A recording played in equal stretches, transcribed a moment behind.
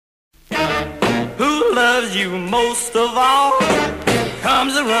who loves you most of all,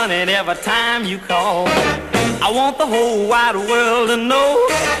 comes running every time you call. I want the whole wide world to know.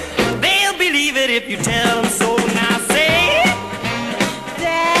 They'll believe it if you tell them so. Now say,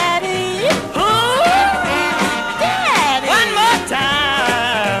 Daddy. Oh, Daddy. One more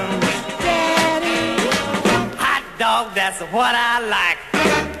time. Daddy. Hot dog, that's what I like.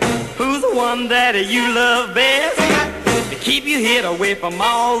 Who's the one that you love best? To keep you hid away from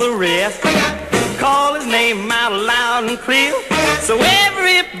all the rest. Call his name out loud and clear, so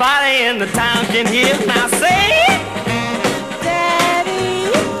everybody in the town can hear. Now say, Daddy.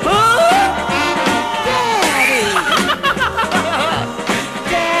 Oh, Daddy.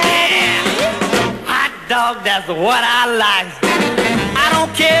 Daddy. Yeah. Hot dog, that's what I like. I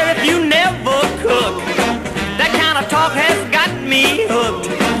don't care if you never cook. That kind of talk has got me hooked.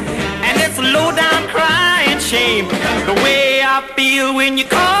 And it's a low down crying shame, the way I feel when you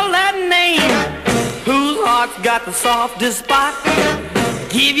call that name. Whose heart's got the softest spot?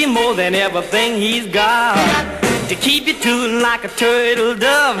 Give you more than everything he's got. To keep you tooting like a turtle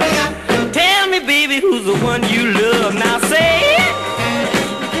dove. Tell me, baby, who's the one you love? Now say,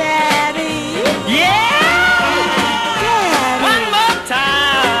 Daddy. Yeah. Daddy. One more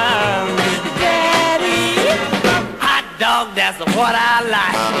time. Daddy. Hot dog, that's what I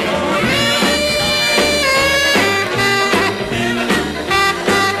like.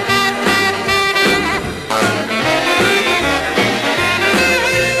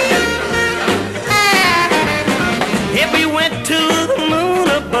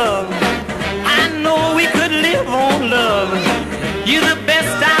 You're the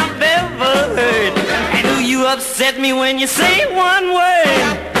best I've ever heard. And who you upset me when you say one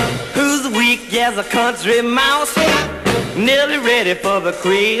word. Who's weak as a country mouse, nearly ready for the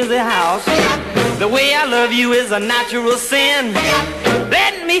crazy house. The way I love you is a natural sin.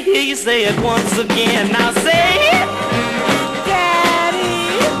 Let me hear you say it once again. Now say it. Daddy.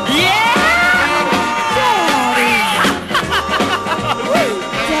 Yeah. Daddy.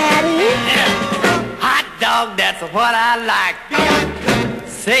 Daddy. Hot dog, that's what I like.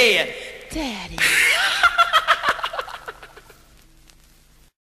 Say it. Daddy.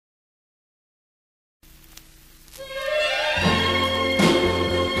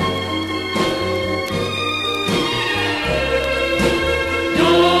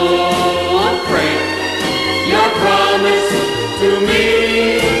 Don't break your promise to me.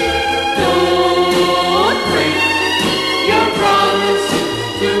 Don't break your promise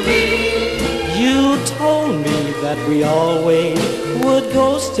to me. You told me that we always would go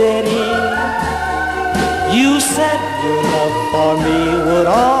steady. You said your love for me would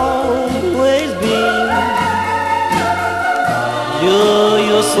always be.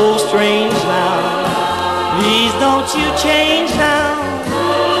 You're so strange now. Please don't you change now.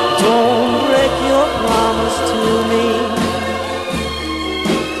 Don't break your promise to me.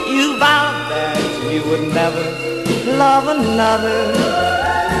 You vowed that you would never love another.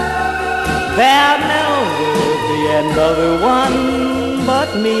 There never will be another one but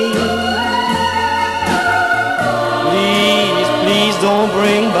me. Please, please don't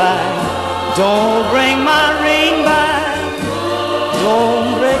bring my ring back. Don't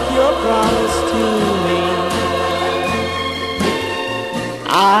break your promise to me.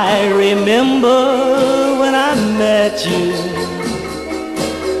 I remember when I met you,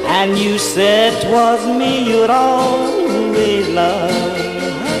 and you said 'twas me you'd always love.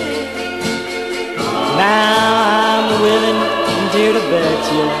 Now I'm willing, dear, to bet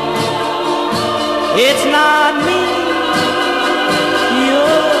you it's not me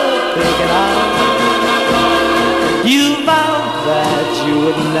you're thinking of. You vowed that you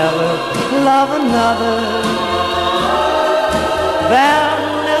would never love another. There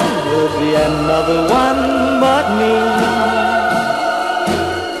never be another one but me.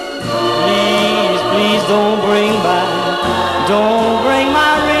 Please, please don't bring my